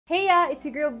Hola! It's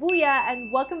your girl Booya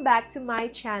and welcome back to my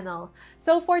channel.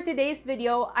 So for today's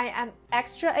video, I am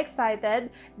extra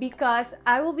excited because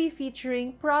I will be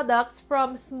featuring products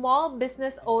from small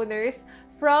business owners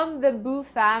from the Boo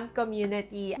Fam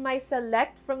community. May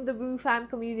select from the Boo Fam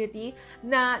community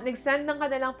na nag-send ng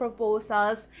kanilang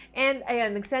proposals and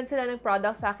ayan, nag-send sila ng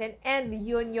products sa akin and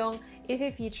yun yung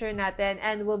i-feature natin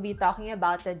and we'll be talking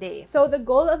about today. So the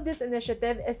goal of this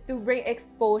initiative is to bring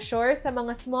exposure sa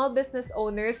mga small business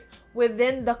owners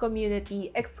within the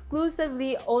community,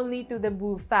 exclusively only to the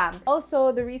Boo Fam.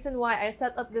 Also, the reason why I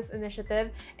set up this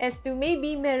initiative is to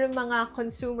maybe meron mga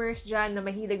consumers dyan na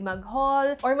mahilig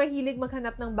mag-haul or mahilig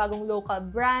maghanap ng bagong local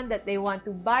brand that they want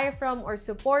to buy from or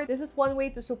support. This is one way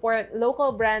to support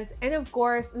local brands and of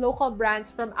course, local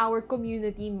brands from our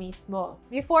community mismo.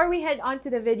 Before we head on to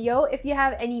the video, if you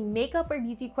have any makeup or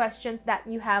beauty questions that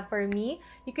you have for me,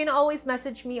 you can always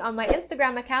message me on my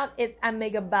Instagram account. It's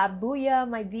 @megababuya.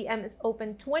 My DM is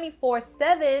open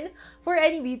 24/7 for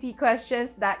any beauty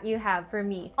questions that you have for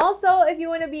me. Also, if you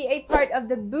want to be a part of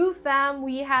the Boo Fam,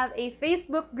 we have a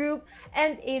Facebook group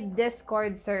and a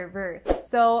Discord server.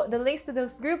 So the links to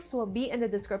those groups will be in the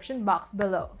description box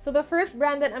below. So the first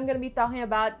brand that I'm going to be talking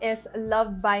about is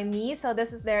Loved by Me. So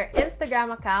this is their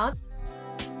Instagram account.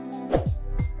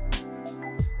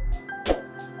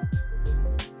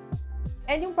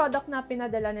 And yung product na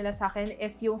pinadala nila sa akin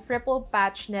is yung Fripple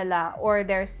patch nila or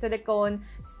their silicone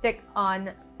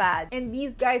stick-on pad. And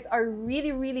these guys are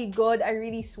really good. I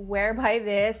really swear by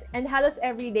this. And halos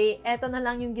everyday, eto na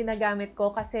lang yung ginagamit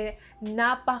ko kasi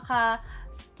napaka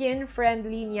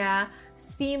skin-friendly niya.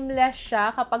 Seamless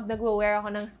siya kapag nagwe-wear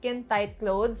ako ng skin-tight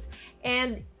clothes.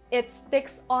 And it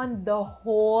sticks on the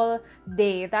whole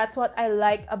day. That's what I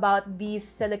like about these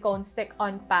silicone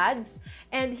stick-on pads.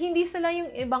 And hindi sila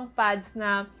yung ibang pads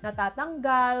na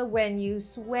natatanggal when you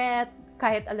sweat,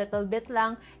 kahit a little bit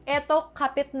lang. Eto,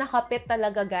 kapit na kapit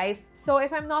talaga, guys. So, if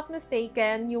I'm not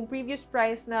mistaken, yung previous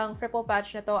price ng Fripple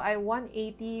patch na to ay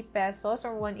 180 pesos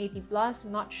or 180 plus. I'm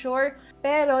not sure.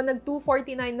 Pero,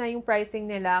 nag-249 na yung pricing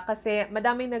nila kasi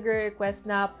madaming nagre-request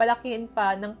na palakihin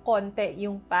pa ng konti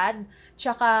yung pad.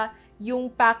 Tsaka, yung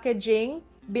packaging,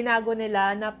 binago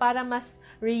nila na para mas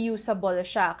reusable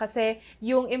siya. Kasi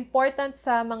yung important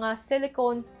sa mga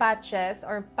silicone patches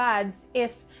or pads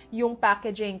is yung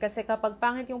packaging. Kasi kapag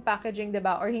pangit yung packaging,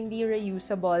 diba, or hindi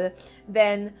reusable,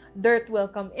 then dirt will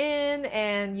come in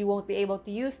and you won't be able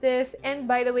to use this. And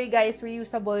by the way, guys,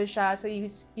 reusable siya. So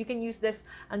you can use this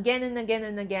again and again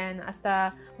and again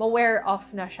hasta ma-wear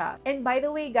off na siya. And by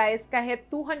the way, guys, kahit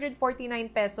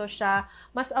 249 pesos siya,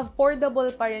 mas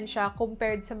affordable pa rin siya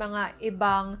compared sa mga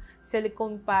ibang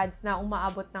silicone pads na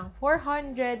umaabot ng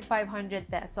 400, 500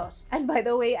 pesos. And by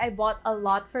the way, I bought a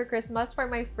lot for Christmas for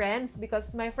my friends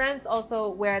because my friends also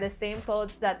wear the same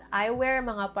clothes that I wear,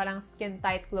 mga parang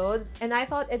skin-tight clothes. And I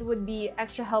thought it would be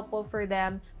extra helpful for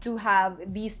them to have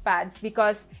these pads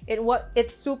because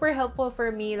it's super helpful for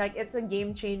me. Like, it's a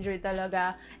game changer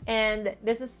talaga. And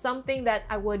this is something that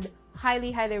I would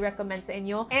highly recommend sa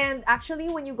inyo. And actually,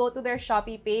 when you go to their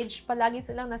Shopee page, palagi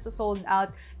silang nasa-sold out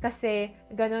kasi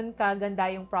ganun kaganda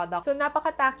yung product. So,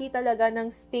 napakataki talaga ng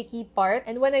sticky part.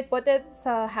 And when I put it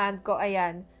sa hand ko,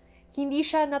 ayan, hindi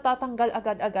siya natatanggal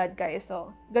agad-agad, guys.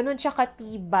 So, ganun siya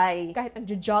katibay. Kahit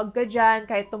nag-jog ka dyan,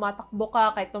 kahit tumatakbo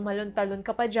ka, kahit tumalon-talon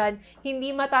ka pa dyan,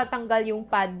 hindi matatanggal yung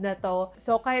pad na to.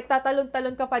 So, kahit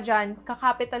tatalon-talon ka pa dyan,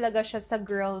 kakapit talaga siya sa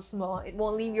girls mo. It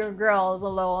won't leave your girls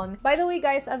alone. By the way,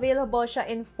 guys, available siya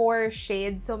in 4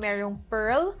 shades. So, merong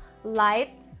pearl,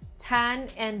 light, tan,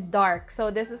 and dark.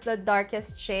 So this is the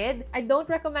darkest shade. I don't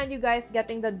recommend you guys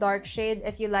getting the dark shade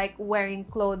if you like wearing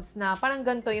clothes na parang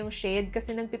ganito yung shade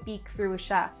kasi nagpipeek through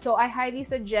siya. So I highly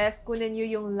suggest kunin nyo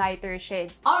yung lighter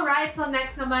shades. Alright, so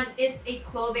next naman is a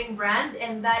clothing brand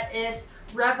and that is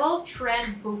Rebelle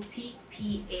Trend Boutique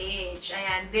PH.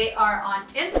 Ayan, they are on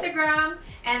Instagram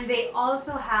and they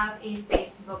also have a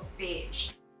Facebook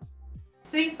page.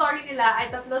 So yung story nila ay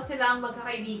tatlo silang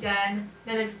magkakaibigan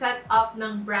na nag-set up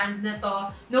ng brand na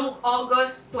to noong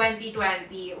August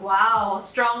 2020. Wow!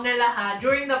 Strong nila ha!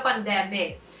 During the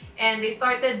pandemic. And they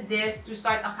started this to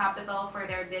start a capital for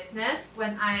their business.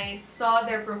 When I saw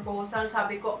their proposal,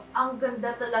 sabi ko, ang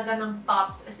ganda talaga ng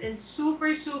tops. As in,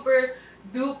 super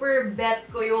duper bet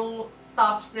ko yung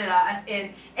tops nila, as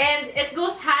in. And it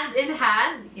goes hand in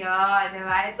hand. Yun,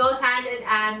 diba? It goes hand in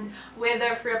hand with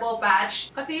their Fripple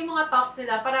patch. Kasi yung mga tops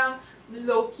nila parang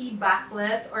low-key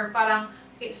backless or parang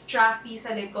strappy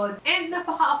sa likod. And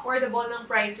napaka-affordable ng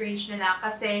price range nila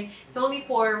kasi it's only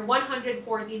for 149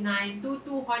 to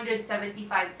 275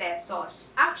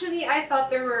 pesos. Actually, I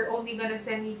thought they were only gonna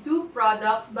send me 2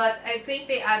 products but I think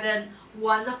they added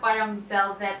one na parang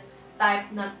velvet type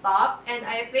na top. And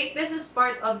I think this is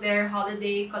part of their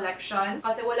holiday collection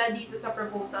kasi wala dito sa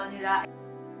proposal nila.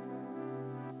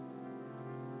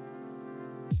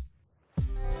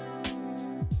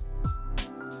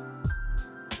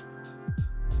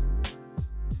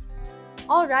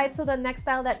 Alright, so the next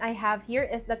style that I have here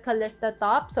is the Calista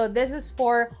top. So this is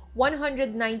for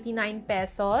 199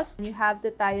 pesos. You have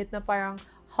to tie it na parang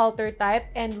halter type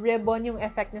and ribbon yung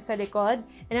effect niya sa likod.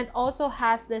 And it also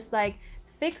has this like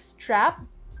fixed strap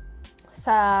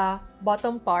sa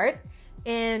bottom part.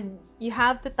 And you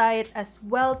have to tie it as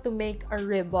well to make a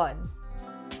ribbon.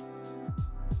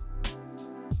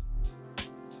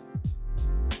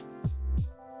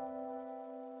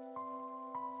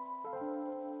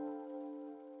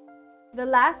 The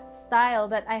last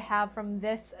style that I have from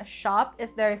this shop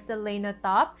is their Selena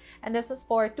top. And this is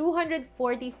for 245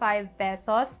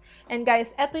 pesos. And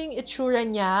guys, ito yung itsura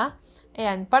niya.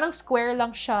 Ayan, parang square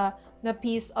lang siya na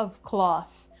piece of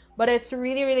cloth. But it's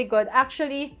really, really good.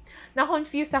 Actually,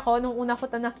 na-confuse ako nung una ko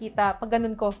ito nakita. Pag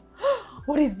ganun ko,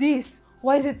 what is this?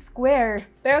 Why is it square?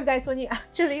 Pero guys, when you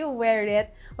actually wear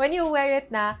it,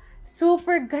 na,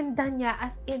 super ganda niya,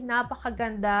 as in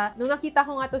napakaganda. Nung nakita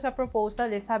ko nga to sa proposal,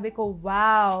 sabi ko,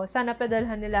 wow, sana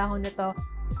padalhan nila ako nito.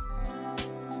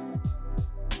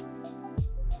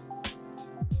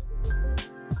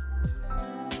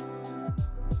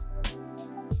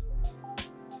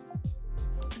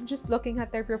 I'm just looking at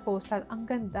their proposal. Ang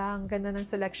ganda ng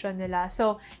selection nila.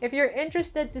 So, if you're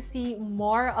interested to see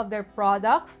more of their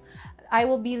products, I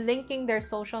will be linking their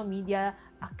social media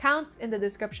accounts in the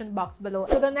description box below.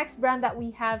 So the next brand that we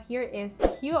have here is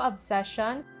Hue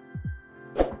Obsession.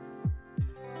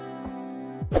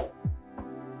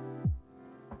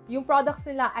 Yung products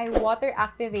nila ay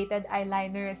water-activated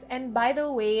eyeliners. And by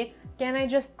the way, can I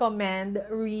just commend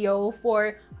Rio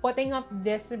for putting up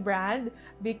this brand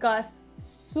because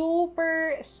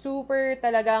super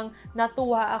talagang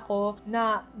natuwa ako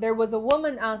na there was a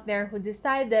woman out there who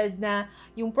decided na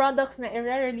yung products na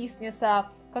i-release niya sa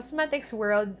cosmetics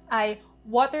world ay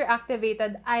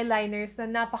water-activated eyeliners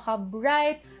na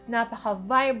napaka-bright,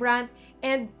 napaka-vibrant,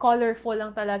 and colorful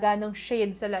lang talaga ng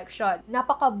shade selection.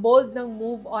 Napaka-bold ng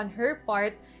move on her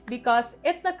part because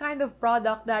it's the kind of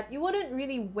product that you wouldn't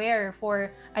really wear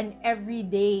for an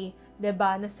everyday,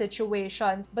 diba, na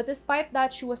situations. But despite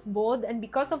that, she was bold, and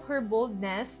because of her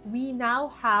boldness, we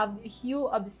now have Hue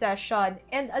Obsession.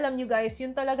 And alam nyo guys,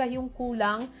 yun talaga yung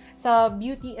kulang sa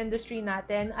beauty industry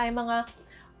natin ay mga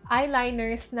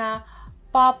eyeliners na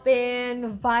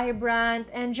pop-in, vibrant,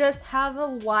 and just have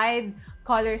a wide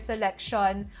color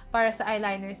selection para sa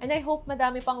eyeliners. And I hope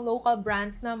madami pang local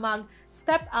brands na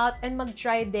mag-step out and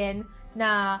mag-try din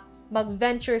na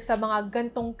mag-venture sa mga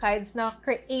gantong kinds na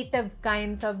creative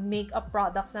kinds of makeup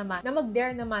products naman, na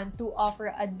mag-dare naman to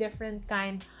offer a different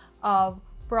kind of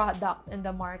product in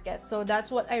the market. So that's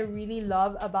what I really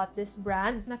love about this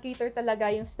brand. Nakiter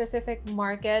talaga yung specific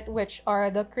market, which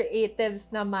are the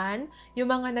creatives naman,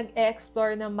 yung mga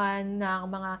nag-explore naman ng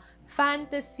mga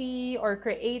fantasy or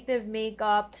creative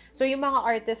makeup. So yung mga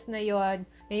artists na yon,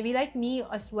 maybe like me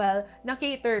as well,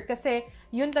 na-cater kasi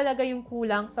yun talaga yung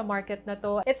kulang sa market na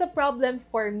to. It's a problem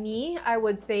for me, I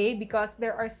would say, because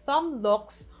there are some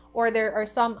looks or there are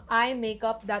some eye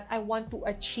makeup that I want to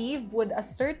achieve with a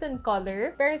certain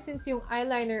color. Pero since yung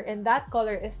eyeliner in that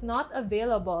color is not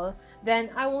available,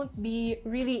 then I won't be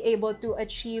really able to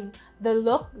achieve the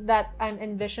look that I'm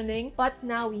envisioning. But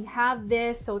now we have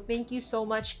this, so thank you so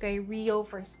much kay Rio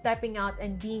for stepping out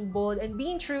and being bold and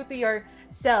being true to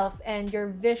yourself and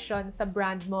your vision sa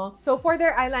brand mo. So for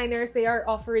their eyeliners, they are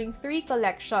offering 3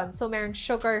 collections. So merong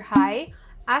Sugar High,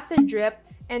 Acid Drip,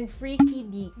 and Freaky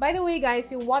D. By the way guys,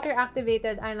 yung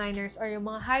water-activated eyeliners or yung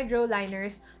mga hydro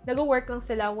liners, nag-work lang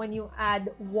sila when you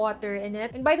add water in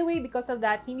it. And by the way, because of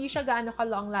that, hindi siya gaano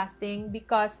ka-long-lasting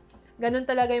because ganun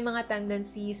talaga yung mga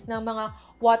tendencies ng mga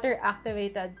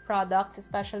water-activated products,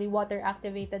 especially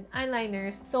water-activated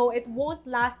eyeliners. So it won't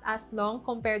last as long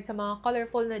compared sa mga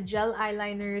colorful na gel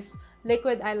eyeliners,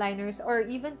 liquid eyeliners, or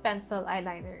even pencil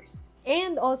eyeliners.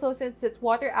 And also, since it's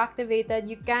water-activated,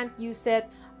 you can't use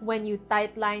it when you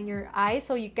tightline your eye,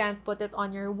 so you can't put it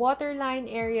on your waterline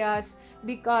areas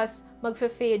because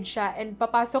magfe-fade siya and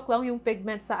papasok lang yung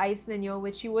pigment sa eyes ninyo,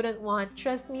 which you wouldn't want.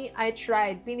 Trust me, I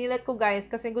tried. Pinilit ko guys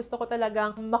kasi gusto ko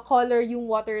talagang makolor yung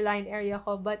waterline area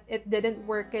ko, but it didn't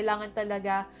work. Kailangan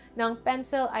talaga ng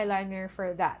pencil eyeliner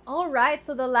for that. Alright,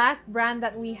 so the last brand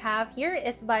that we have here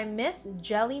is by Miss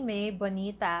Jelly May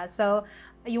Bonita. So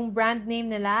yung brand name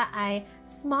nila ay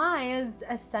Smize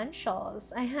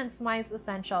Essentials. Ayan, Smize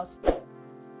Essentials.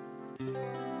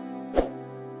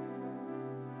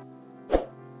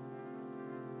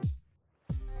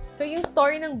 So So yung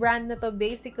story ng brand na to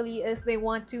basically is they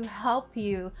want to help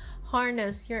you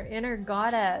harness your inner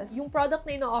goddess. Yung product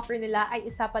na ino-offer nila ay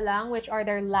isa pa lang, which are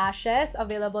their lashes,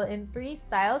 available in 3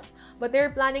 styles. But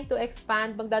they're planning to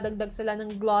expand, magdadagdag sila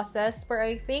ng glosses per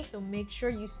I think. So make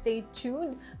sure you stay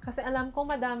tuned kasi alam ko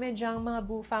madami dyang mga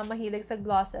bufa mahilig sa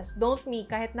glosses. Don't me,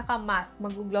 kahit naka-mask,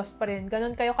 mag-gloss pa rin.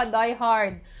 Ganon kayo ka-die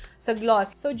hard sa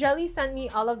gloss. So Jelly sent me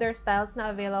all of their styles na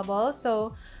available.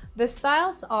 So the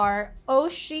styles are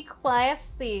Oshi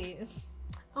Classy.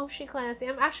 Oshi Classy.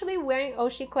 I'm actually wearing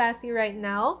Oshi Classy right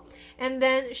now. And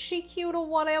then She Cute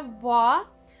Whatever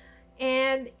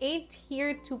and Ain't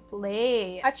Here to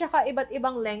Play. At saka iba't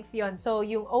ibang length yon. So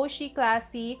yung Oshi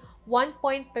Classy,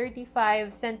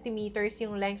 1.35 centimeters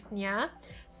yung length niya.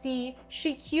 Si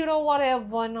She Cute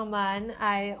Whatever naman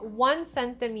ay 1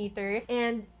 centimeter.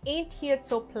 And Ain't Here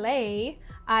to Play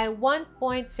ay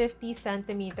 1.50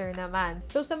 centimeter naman.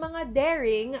 So sa mga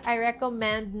daring, I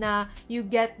recommend na you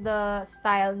get the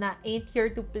style na Ain't Here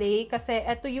to Play kasi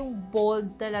ito yung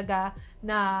bold talaga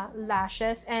na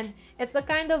lashes. And it's the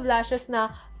kind of lashes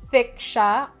na thick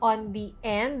siya on the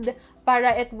end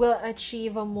para it will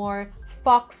achieve a more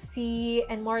foxy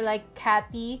and more like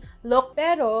catty look.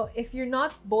 Pero if you're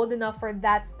not bold enough for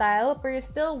that style, but you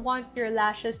still want your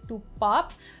lashes to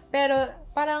pop, pero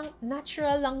parang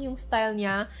natural lang yung style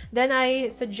niya, then I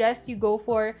suggest you go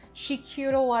for She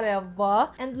Cute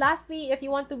Whatever. And lastly, if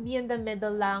you want to be in the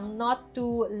middle lang, not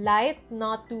too light,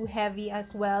 not too heavy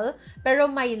as well,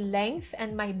 pero may length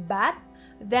and may bat,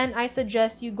 then I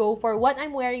suggest you go for what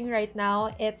I'm wearing right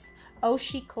now. It's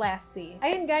Oshi Classy.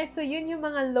 Ayun guys, so yun yung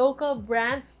mga local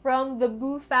brands from the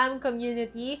Boo Fam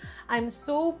community. I'm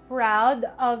so proud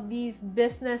of these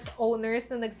business owners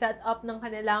na nag-set up ng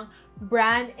kanilang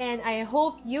brand, and I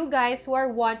hope you guys who are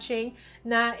watching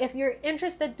na if you're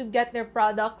interested to get their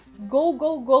products, go,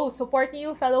 go, go! Support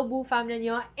niyo yung fellow Boo Fam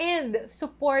niyo and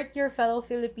support your fellow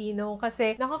Filipino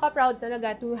kasi nakaka-proud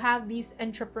talaga to have these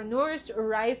entrepreneurs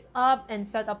rise up and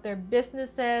set up their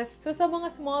businesses. So sa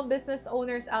mga small business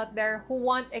owners out there who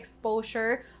want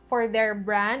exposure for their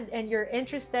brand and you're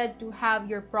interested to have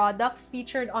your products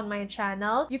featured on my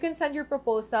channel, you can send your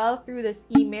proposal through this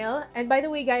email. And by the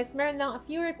way guys, meron lang a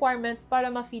few requirements para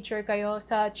ma-feature kayo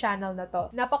sa channel na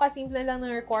to. Napakasimple lang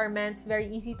ng requirements, very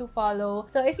easy to follow.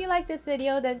 So if you like this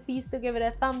video, then please to give it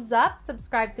a thumbs up,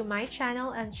 subscribe to my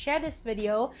channel, and share this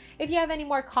video. If you have any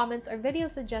more comments or video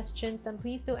suggestions, then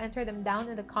please do enter them down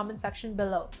in the comment section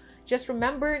below. Just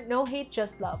remember, no hate,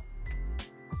 just love.